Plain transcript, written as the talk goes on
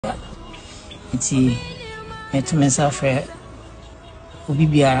Iti metu mensafe obi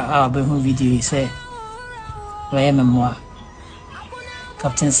biara a obehu video say why memoa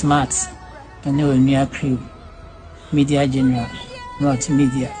Captain Smart and new crew media general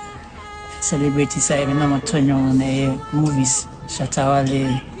multimedia celebrity side na matonyo na movies Shatta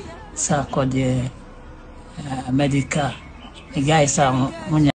Wale Sarkodie medical the guys are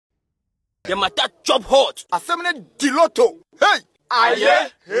munya the matter chop hot assembly diloto hey aye.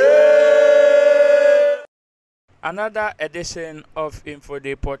 Another edition of Info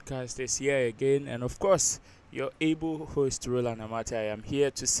Day podcast is here again, and of course, your able host Roland Amate. I am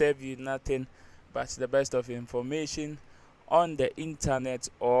here to serve you nothing but the best of information on the internet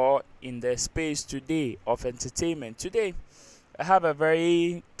or in the space today of entertainment. Today, I have a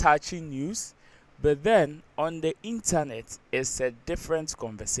very touching news, but then on the internet, it's a different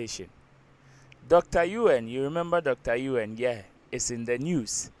conversation. Dr. UN, you remember Dr. UN? Yeah, it's in the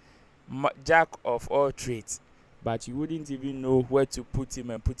news. Jack of all trades. But you wouldn't even know where to put him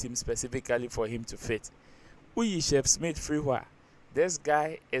and put him specifically for him to fit. Uyi Chef Smith Freewa, this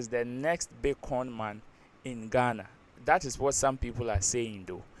guy is the next big con man in Ghana. That is what some people are saying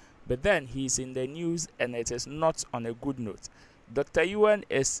though. But then he's in the news and it is not on a good note. Dr. Yuan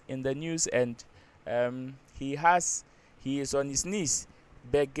is in the news and he is on his knees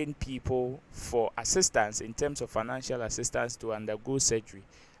begging people for assistance in terms of financial assistance to undergo surgery.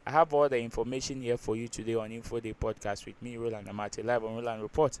 I have all the information here for you today on Info Day podcast with me, Roland Amate, live on Roland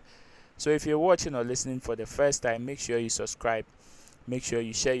Report. So if you're watching or listening for the first time, make sure you subscribe. Make sure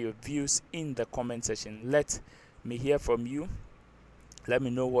you share your views in the comment section. Let me hear from you. Let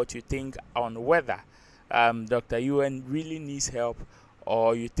me know what you think on whether Dr. UN really needs help,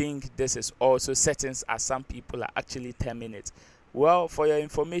 or you think this is also settings as some people are actually terming it. Well, for your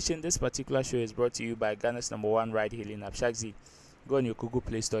information, this particular show is brought to you by Ghana's #1 ride-hailing app, Shatta. Go on your Google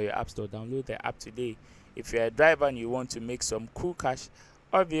Play Store, your App Store, download the app today. If you're a driver and you want to make some cool cash,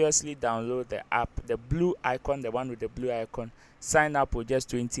 obviously download the app, the blue icon, the one with the blue icon. Sign up with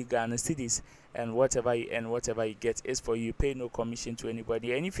just 20 Ghana cedis, and whatever you earn, whatever you get is for you. You pay no commission to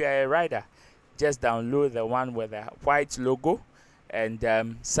anybody. And if you're a rider, just download the one with the white logo and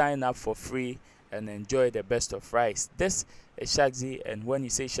sign up for free and enjoy the best of rides. This is Shatta, and when you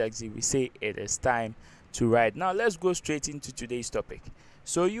say Shatta, we say it is time to ride. Now let's go straight into today's topic.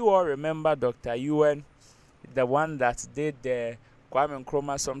 So you all remember Dr. UN, the one that did the Kwame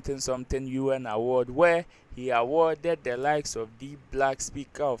Nkrumah something UN award, where he awarded the likes of the Black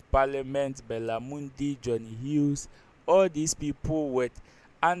Speaker of Parliament, Belamundi, Johnny Hughes, all these people with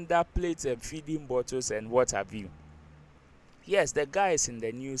underplates and feeding bottles and what have you. Yes, the guy is in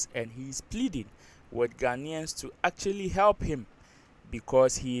the news and he's pleading with Ghanaians to actually help him,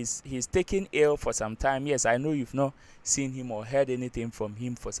 because he's taken ill for some time. Yes, I know you've not seen him or heard anything from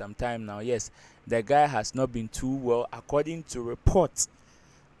him for some time now. Yes, the guy has not been too well, according to report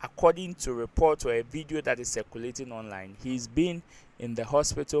or a video that is circulating online. He's been in the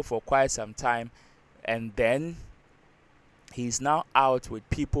hospital for quite some time, and then he's now out with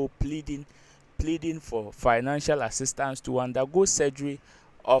people pleading for financial assistance to undergo surgery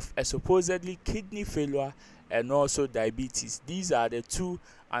of a supposedly kidney failure and also diabetes. These are the two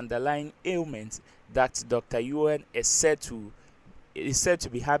underlying ailments that Dr. UN is said to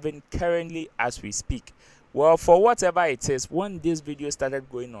be having currently as we speak. Well, for whatever it is, when this video started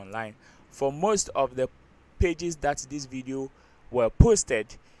going online, for most of the pages that this video were posted,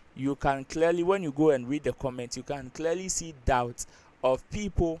 you can clearly, when you go and read the comments, you can clearly see doubts of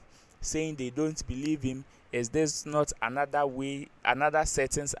people saying they don't believe him. Is this not another way, another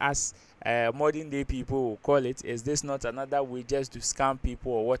settings as modern day people will call it? Is this not another way just to scam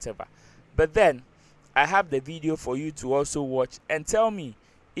people or whatever? But then I have the video for you to also watch and tell me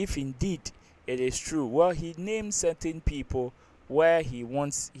if indeed it is true. Well, he named certain people where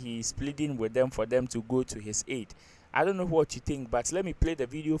he's pleading with them for them to go to his aid. I don't know what you think, but let me play the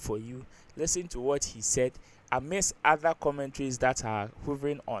video for you. Listen to what he said amidst other commentaries that are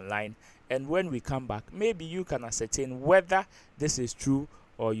hovering online. And when we come back, maybe you can ascertain whether this is true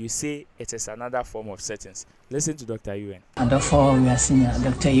or you say it is another form of settings. Listen to Dr. UN. And therefore we are seeing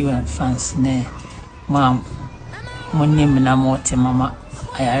Dr. UN fans ne mom money na mote mama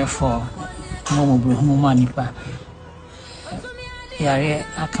ayare for momo bro manipa yare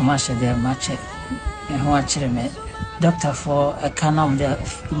akamashe de mache e ho akire me doctor for a kind of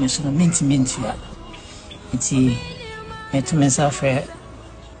the mission mint ya iti metu mensafe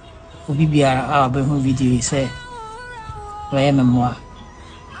obi biara a obehu video say why memoa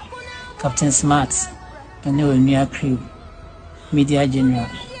Captain Smart and new crew media general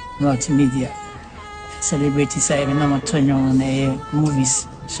multimedia celebrity side na matonyo na movies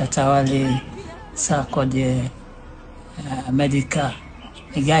Shatta Wale Sarkodie medical.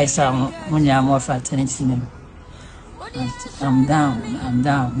 The guy is more fraternity name. I'm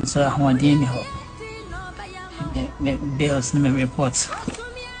down. So I want to me bills, me reports.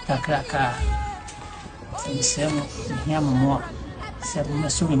 Kakraka. The same here more. 7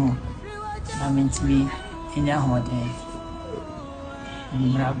 months more. I mean to me in your holiday.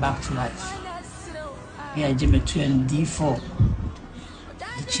 And back to life. Yeah, Jimmy 2 and D4.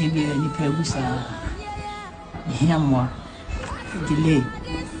 The chamber and the pebbles are here more. Delay.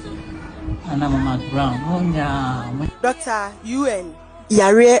 And I'm McBrown. Oh, yeah. Dr. UN.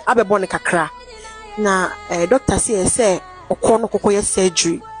 Yare abebone kakra. Na doctor say okono kokoye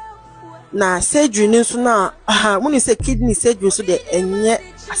surgery. Na surgery nso na when you say kidney surgery so de enye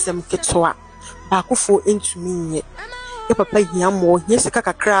asem ketwa. Ba kofo entumi nye. E papa hiamo yesika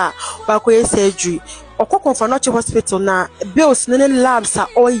kakra ba koye surgery. Okoko Confanoche Hospital na bills ne labs a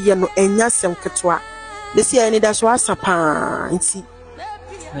oye no enya asem ketwa. This year, I need us was a pan.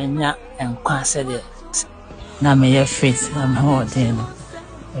 When ya and consider now, may your faith, I'm holding.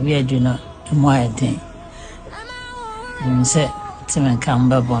 We are doing to my day. And say, Tim and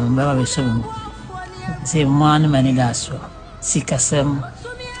Campbell, very soon. Say, one many that's so. Seek a sem,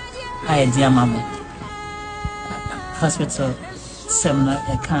 I dear mamma. Hospital, some not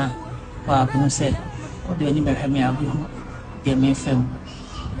a can. Well, I say, what do you need to have me? I'll be me film.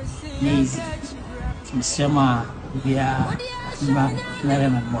 Easy. Sema via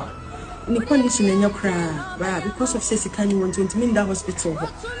never more. In the condition in your crown, because of says you can't want to mean that hospital.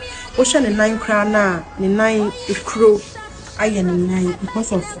 Ocean and 9 crown now, the 9 crow, iron and 9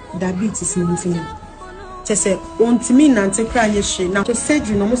 because of diabetes. Just say, want to mean and to cry your shit. Now to say,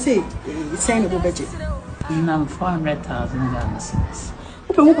 you know, say, sign of a budget. Now $400,000.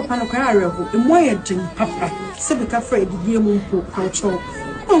 Open up a pan of career, and why a drink, papa, Sebica Fred, the dear moon for culture.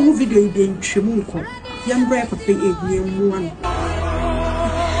 Oh, video being Chimunko. Young brave for pay 8 year one.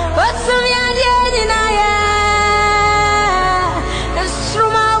 What's the idea in it's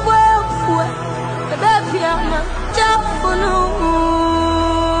through my world. The baby, I'm a job for no.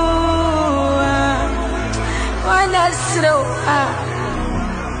 Why not slow?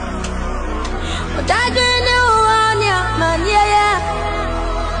 But I don't know on your man, yeah.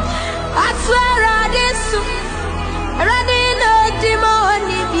 I swear I did so. I already know the money.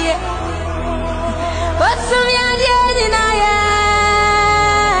 What's the idea in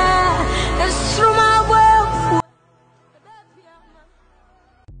it's through my world.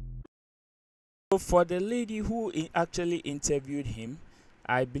 For the lady who actually interviewed him,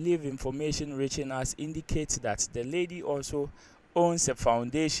 I believe information reaching us indicates that the lady also owns a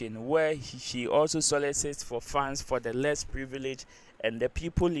foundation where she also solicits for funds for the less privileged and the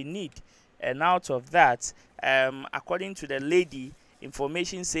people in need. And out of that, according to the lady,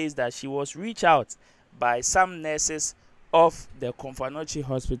 information says that she was reached out by some nurses of the Confanoche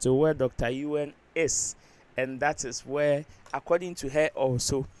Hospital where Dr. UN is. And that is where, according to her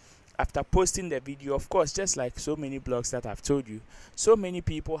also, after posting the video, of course, just like so many blogs that I've told you, so many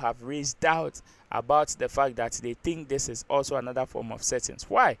people have raised doubt about the fact that they think this is also another form of settings.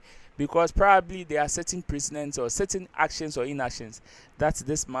 Why? Because probably there are certain precedents or certain actions or inactions that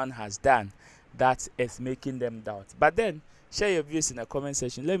this man has done that is making them doubt. But then, share your views in the comment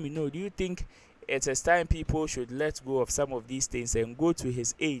section. Let me know, do you think it is time people should let go of some of these things and go to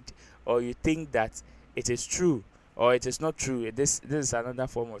his aid, or you think that it is true or it is not true? This is another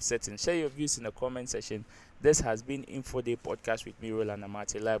form of setting. Share your views in the comment section. This has been Info Day Podcast with me, Roland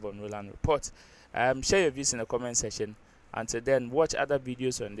Amati, live on Roland Report. Share your views in the comment section. Until then, watch other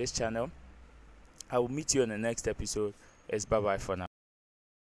videos on this channel. I will meet you on the next episode. It's bye-bye for now.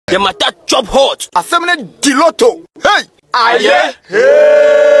 The matter chop hot. Assembly Diloto. Hey! Aye!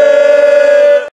 Hey!